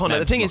again, Connor,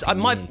 the thing is,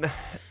 my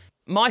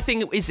my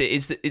thing is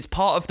that it's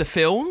part of the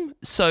film,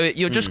 so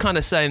you're just kind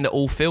of saying that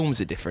all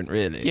films are different,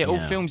 really. Yeah, all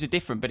films are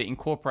different, but it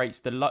incorporates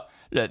the... Look,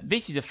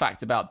 this is a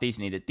fact about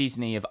Disney that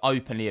Disney have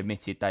openly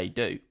admitted they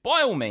do.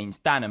 By all means,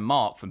 Dan and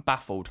Mark from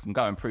Baffled can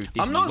go and prove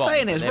Disney I'm not wrong,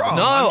 saying it's but wrong.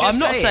 No, I'm just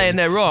not saying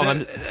they're wrong.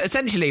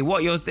 Essentially,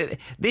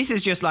 this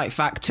is just like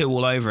Fact 2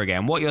 all over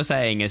again. What you're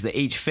saying is that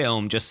each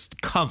film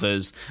just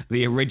covers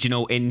the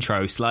original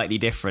intro slightly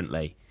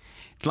differently.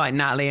 It's like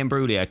Natalie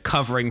Imbruglia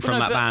covering from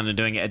that band and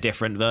doing it a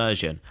different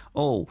version.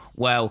 Oh,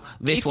 well,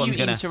 this one's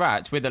going to... If you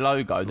interact with the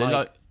logo,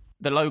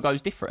 the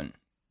logo's different.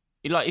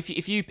 Like,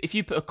 if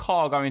you put a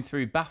car going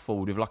through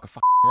Baffled with like a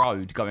fucking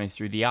road going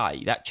through the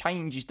A, that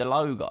changes the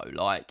logo.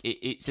 Like,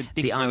 it's a different...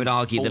 See, I would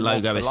argue the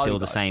logo is still logo.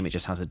 the same. It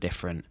just has a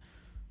different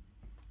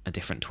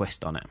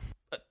twist on it.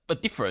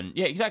 But different.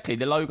 Yeah, exactly.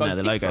 The logo's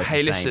the different. logo's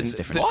Hey, the same. listen, It's a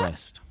different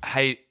twist.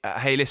 Hey,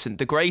 listen,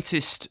 the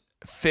greatest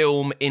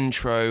film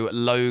intro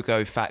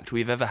logo fact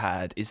we've ever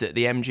had is that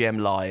the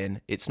MGM lion,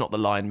 it's not the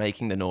lion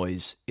making the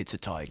noise, it's a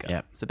tiger.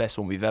 Yep. It's the best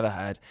one we've ever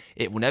had.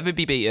 It will never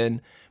be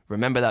beaten.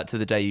 Remember that to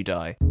the day you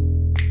die.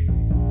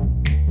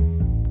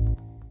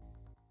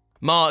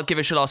 Mark, give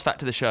us your last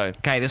fact of the show.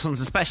 Okay, this one's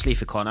especially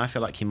for Connor. I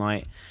feel like he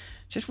might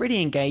just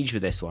really engage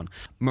with this one.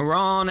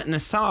 Mehran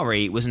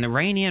Nassari was an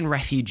Iranian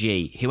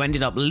refugee who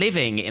ended up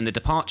living in the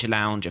departure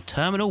lounge of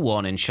Terminal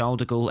 1 in Charles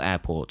de Gaulle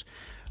Airport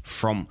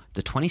from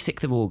the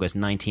 26th of August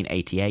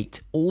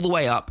 1988 all the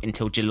way up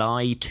until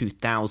July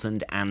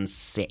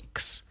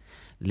 2006.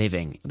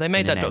 Living. They made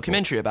in that an airport.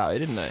 documentary about it,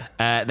 didn't they?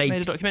 They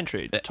made a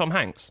documentary. Tom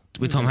Hanks.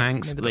 With Tom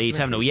Hanks, the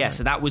Terminal, yeah.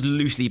 So that was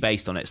loosely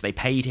based on it. So they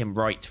paid him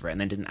rights for it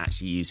and then didn't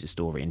actually use his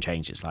story and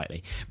changed it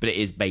slightly. But it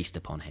is based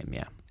upon him,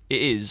 yeah.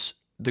 It is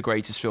the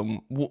greatest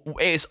film.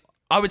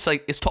 I would say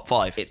it's top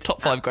 5. It's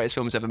top 5 greatest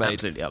films ever made.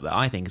 Absolutely up there.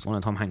 I think it's one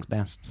of Tom Hanks'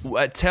 best.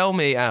 Tell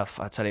me,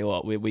 Alf, I tell you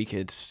what, we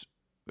could...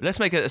 Let's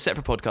make a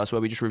separate podcast where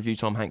we just review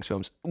Tom Hanks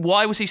films.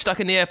 Why was he stuck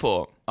in the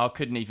airport? I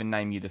couldn't even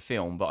name you the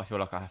film, but I feel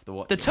like I have to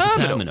watch The it.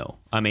 Terminal.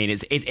 I mean,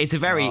 it's a big seen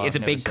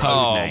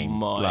code it. name.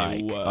 Oh, my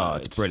like, word. oh,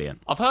 it's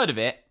brilliant. I've heard of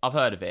it.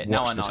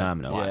 Now I know. The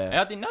Terminal. Yeah.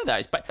 I didn't know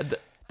that.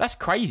 That's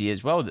crazy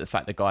as well, that the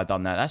fact the guy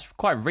done that. That's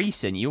quite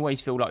recent. You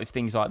always feel like with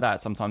things like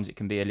that, sometimes it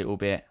can be a little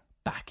bit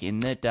back in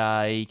the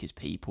day because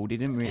people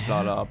didn't really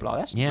blah, blah, blah.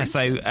 That's Yeah,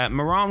 recent. so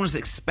Mehran was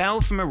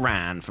expelled from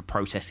Iran for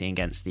protesting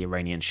against the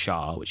Iranian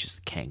Shah, which is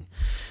the king.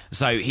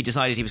 So he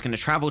decided he was going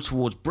to travel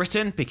towards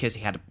Britain because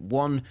he had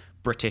one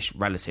British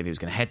relative he was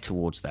going to head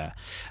towards there.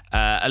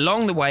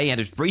 Along the way, he had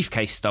his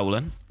briefcase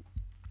stolen.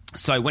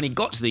 So when he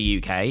got to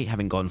the UK,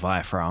 having gone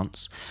via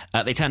France,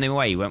 they turned him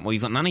away. He went, well,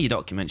 you've got none of your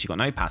documents, you've got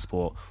no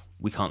passport,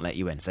 we can't let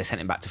you in. So they sent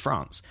him back to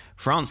France.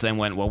 France then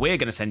went, well, we're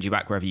going to send you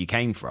back wherever you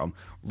came from.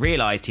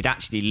 Realised he'd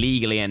actually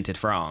legally entered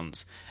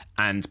France.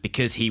 And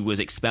because he was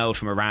expelled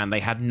from Iran,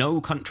 they had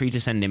no country to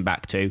send him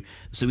back to.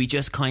 So he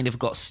just kind of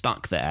got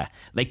stuck there.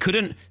 They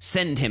couldn't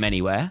send him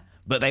anywhere,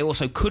 but they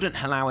also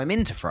couldn't allow him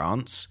into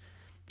France.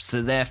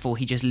 So therefore,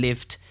 he just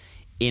lived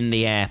in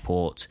the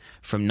airport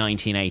from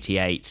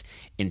 1988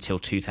 until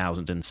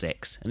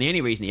 2006. And the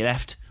only reason he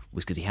left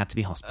was because he had to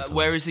be hospitalised.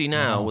 Where is he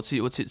now? Oh. What's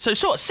it?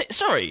 So,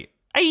 sorry,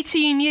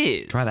 18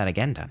 years? Try that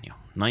again, Daniel.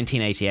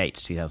 1988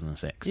 to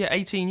 2006. Yeah,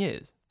 18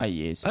 years. 8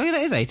 years. Oh,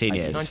 that is 18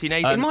 years.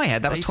 1980. In my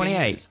head, that was 18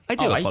 28. years. I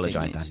do 18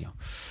 apologise, years.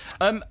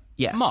 Daniel.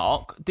 Yes.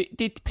 Mark,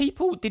 did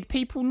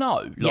people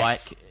know?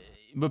 Yes.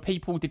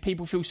 Like, did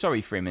people feel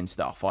sorry for him and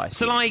stuff? I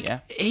So, assume, like, yeah?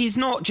 he's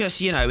not just,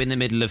 in the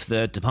middle of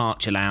the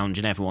departure lounge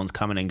and everyone's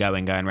coming and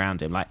going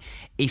around him. Like,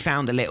 he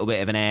found a little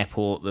bit of an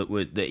airport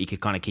that he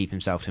could kind of keep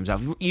himself to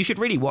himself. You should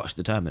really watch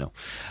The Terminal.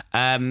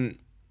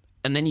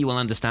 And then you will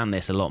understand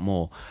this a lot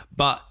more.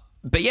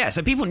 But yeah,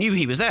 so people knew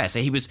he was there.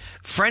 So he was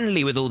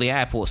friendly with all the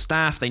airport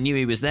staff. They knew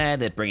he was there.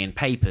 They'd bring in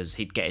papers.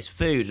 He'd get his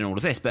food and all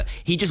of this. But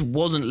he just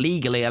wasn't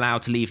legally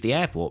allowed to leave the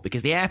airport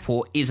because the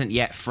airport isn't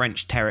yet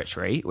French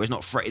territory, or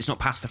it's not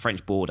past the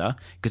French border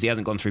because he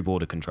hasn't gone through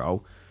border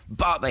control.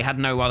 But they had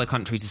no other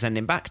country to send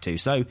him back to.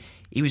 So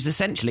he was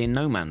essentially in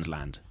no man's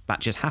land. That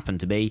just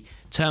happened to be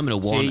Terminal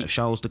 1 at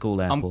Charles de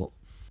Gaulle Airport.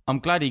 I'm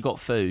glad he got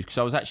food because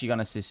I was actually going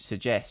to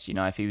suggest,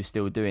 if he was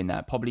still doing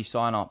that, probably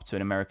sign up to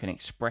an American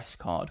Express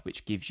card,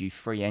 which gives you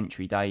free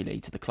entry daily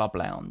to the club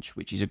lounge,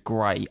 which is a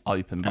great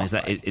open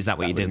buffet. And is that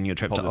what you did on your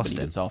trip to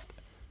Austin?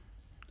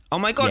 Oh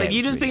my God, Yeah, have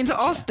you just really been to good,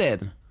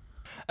 Austin?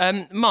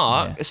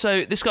 Mark,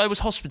 so this guy was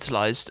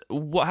hospitalised.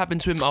 What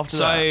happened to him after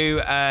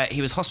that? So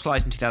he was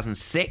hospitalised in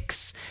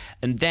 2006,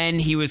 and then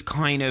he was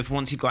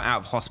once he got out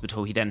of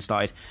hospital, he then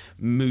started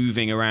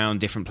moving around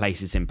different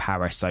places in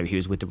Paris. So he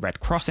was with the Red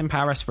Cross in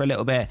Paris for a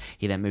little bit.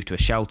 He then moved to a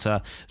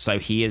shelter. So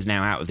he is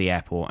now out of the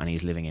airport and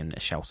he's living in a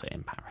shelter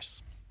in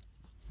Paris.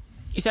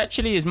 It's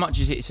actually, as much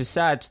as it's a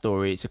sad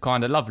story, it's a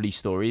kind of lovely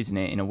story, isn't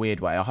it, in a weird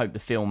way? I hope the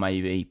film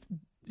maybe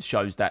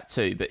shows that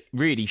too, but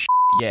really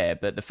yeah,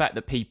 but the fact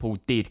that people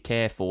did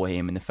care for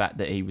him and the fact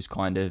that he was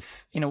kind of,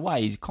 in a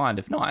way, he's kind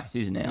of nice,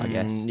 isn't it, I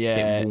guess? Yeah. It's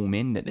a bit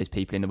warming that there's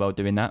people in the world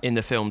doing that. In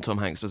the film, Tom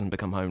Hanks doesn't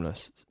become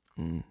homeless.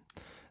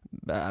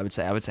 But I would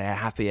say a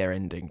happier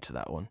ending to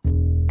that one.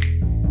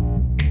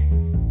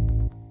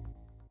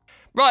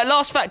 Right,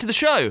 last fact of the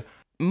show.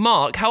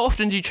 Mark, how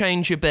often do you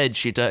change your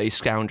beds, you dirty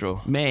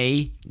scoundrel?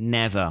 Me,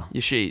 never.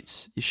 Your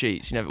sheets. You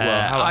never.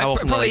 Well, how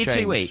often probably are they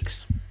changed? 2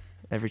 weeks.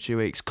 Every 2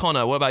 weeks.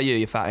 Connor, what about you?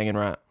 You fat hanging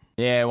rat.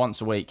 Yeah,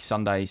 once a week,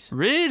 Sundays.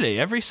 Really?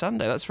 Every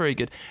Sunday? That's very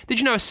good. Did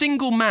you know a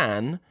single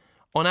man,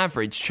 on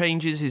average,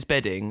 changes his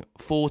bedding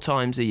 4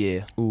 times a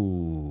year?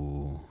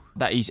 Ooh.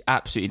 That is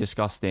absolutely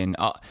disgusting.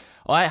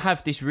 I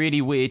have this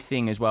really weird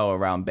thing as well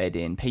around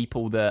bedding.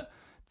 People that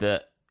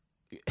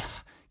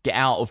get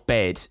out of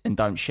bed and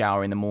don't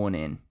shower in the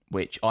morning,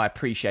 which I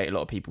appreciate a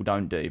lot of people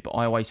don't do, but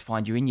I always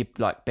find you're in your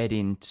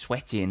bedding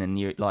sweating and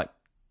you're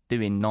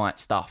doing night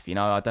stuff, I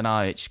don't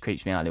know, it just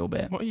creeps me out a little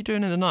bit. What are you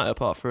doing in the night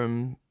apart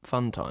from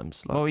fun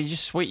times? Well, you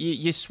just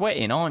you're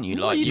sweating, aren't you?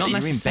 Not you're in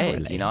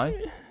necessarily.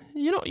 bed,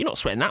 You're not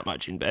sweating that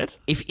much in bed.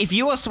 If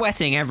you are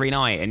sweating every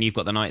night and you've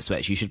got the night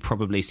sweats, you should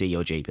probably see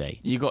your GP.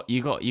 You got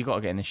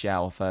to get in the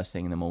shower first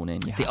thing in the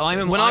morning. See,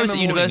 I was at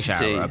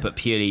university,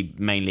 but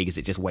mainly because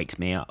it just wakes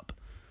me up.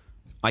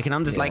 I can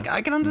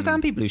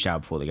understand people who shower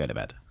before they go to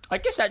bed. I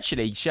guess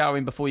actually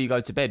showering before you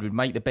go to bed would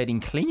make the bedding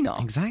cleaner.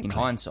 Exactly. In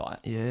hindsight.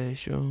 Yeah,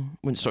 sure.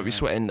 Wouldn't stop you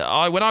sweating.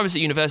 When I was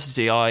at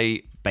university,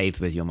 I bathed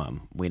with your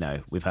mum. We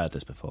know. We've heard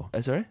this before.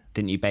 Sorry?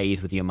 Didn't you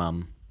bathe with your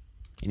mum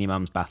in your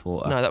mum's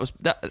bathwater?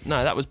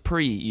 No, that was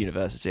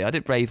pre-university. I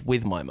did bathe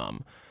with my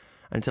mum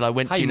until I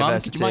went to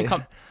university.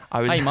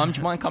 Hey mum, do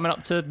you mind coming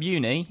up to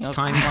uni? It's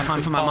time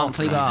for my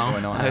monthly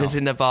bath. I was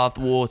in the bath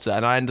water,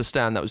 and I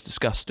understand that was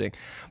disgusting,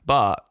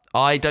 but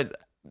I don't.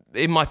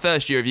 In my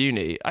first year of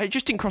uni, it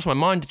just didn't cross my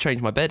mind to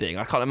change my bedding.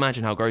 I can't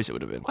imagine how gross it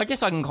would have been. I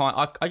guess I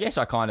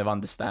kind of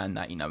understand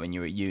that, when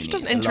you're at uni. It just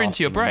doesn't enter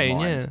into your brain,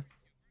 yeah.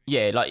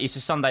 Yeah, like it's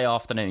a Sunday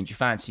afternoon. Do you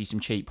fancy some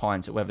cheap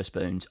pints at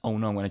Wetherspoons? Oh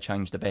no, I'm going to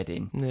change the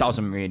bedding. Yeah.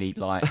 Doesn't really it's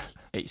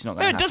not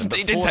going to happen.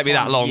 It didn't take me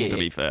that long, to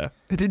be fair.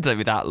 It didn't take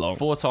me that long.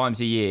 4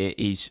 times a year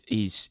is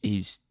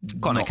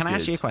Connor, not can I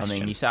ask good. you a question? I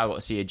mean, you say I've got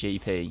to see a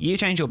GP. You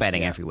change your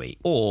bedding every week,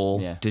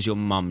 or does your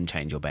mum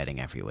change your bedding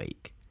every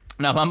week?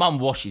 No, my mum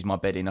washes my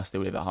bedding. I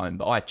still live at home,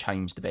 but I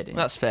change the bedding.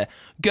 That's fair.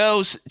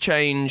 Girls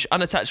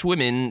unattached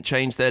women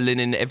change their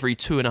linen every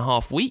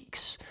 2.5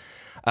 weeks.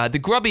 The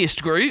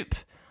grubbiest group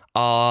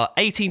are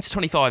 18 to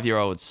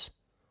 25-year-olds.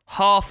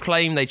 Half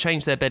claim they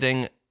change their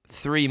bedding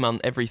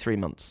every 3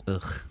 months.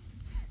 Ugh.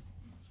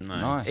 No.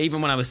 Nice.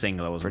 Even when I was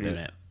single, I wasn't doing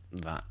it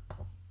that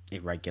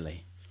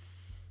irregularly.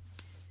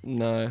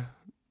 No.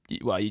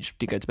 Well, you just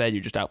didn't go to bed.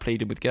 You just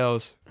out-pleaded with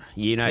girls.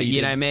 You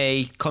know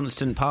me,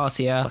 constant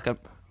partier. Like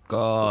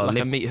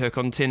a meat hook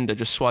on Tinder,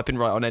 just swiping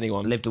right on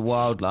anyone. Lived a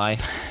wild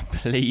life.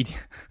 Plead.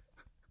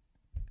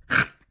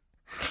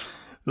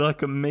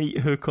 Like a meat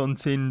hook on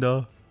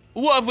Tinder.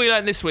 What have we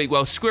learned this week?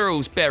 Well,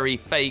 squirrels bury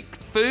fake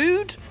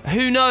food.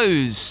 Who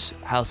knows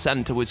how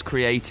Santa was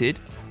created?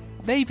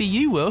 Maybe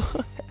you will.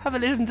 Have a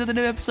listen to the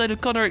new episode of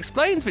Connor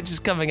Explains, which is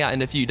coming out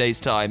in a few days'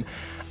 time.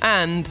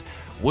 And,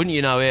 wouldn't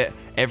you know it,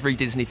 every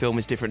Disney film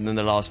is different than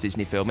the last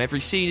Disney film. Every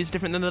scene is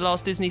different than the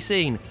last Disney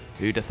scene.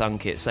 Who'd have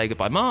thunk it? Say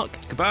goodbye, Mark.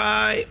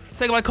 Goodbye.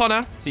 Say goodbye,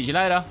 Connor. See you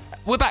later.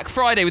 We're back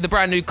Friday with a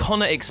brand new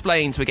Connor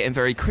Explains. We're getting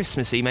very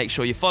Christmassy. Make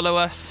sure you follow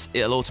us.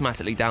 It'll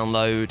automatically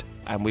download,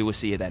 and we will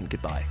see you then.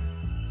 Goodbye.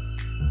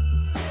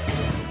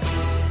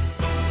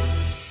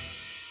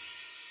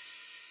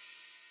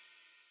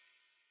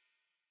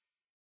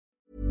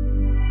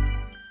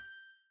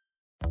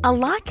 A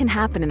lot can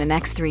happen in the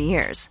next 3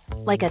 years.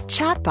 Like a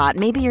chatbot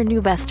may be your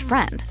new best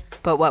friend.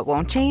 But what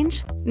won't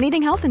change?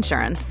 Needing health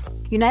insurance.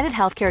 United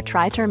Healthcare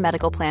Tri-Term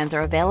Medical Plans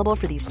are available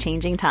for these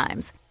changing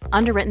times.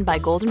 Underwritten by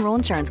Golden Rule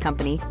Insurance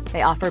Company,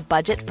 they offer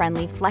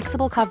budget-friendly,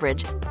 flexible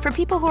coverage for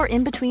people who are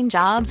in between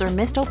jobs or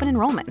missed open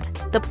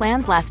enrollment. The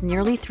plans last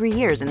nearly 3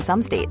 years in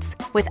some states,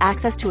 with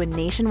access to a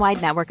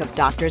nationwide network of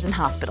doctors and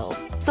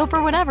hospitals. So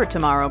for whatever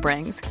tomorrow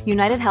brings,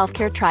 United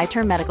Healthcare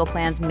Tri-Term Medical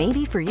Plans may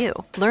be for you.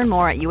 Learn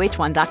more at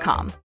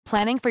uh1.com.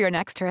 Planning for your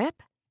next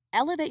trip?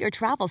 Elevate your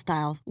travel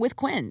style with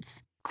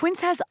Quince.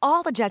 Quince has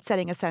all the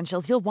jet-setting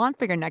essentials you'll want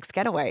for your next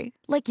getaway,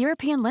 like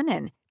European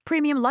linen,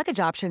 premium luggage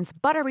options,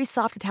 buttery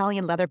soft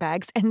Italian leather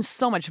bags, and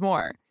so much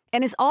more.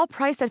 And is all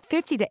priced at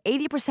 50 to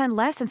 80%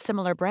 less than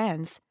similar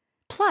brands.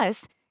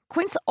 Plus,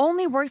 Quince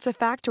only works with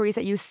factories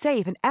that use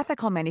safe and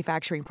ethical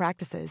manufacturing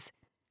practices.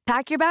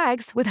 Pack your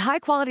bags with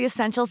high-quality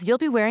essentials you'll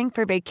be wearing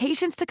for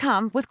vacations to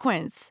come with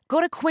Quince.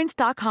 Go to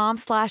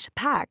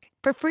quince.com/pack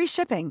for free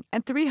shipping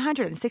and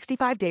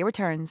 365-day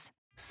returns.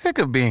 Sick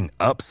of being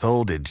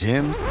upsold at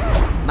gyms?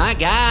 My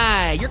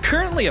guy, you're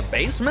currently a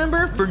base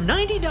member. For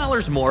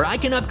 $90 more, I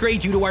can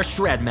upgrade you to our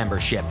Shred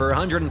membership. For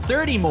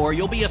 $130 more,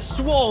 you'll be a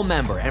Swole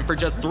member. And for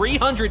just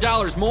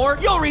 $300 more,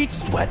 you'll reach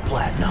Sweat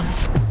Platinum.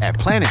 At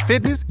Planet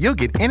Fitness, you'll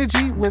get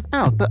energy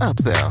without the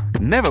upsell.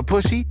 Never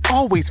pushy,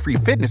 always free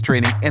fitness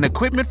training and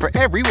equipment for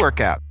every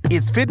workout.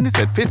 It's fitness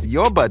that fits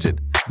your budget.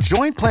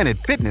 Join Planet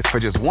Fitness for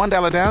just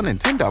 $1 down and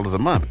 $10 a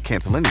month.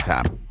 Cancel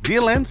anytime.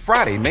 Deal ends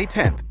Friday, May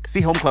 10th.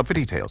 See Home Club for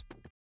details.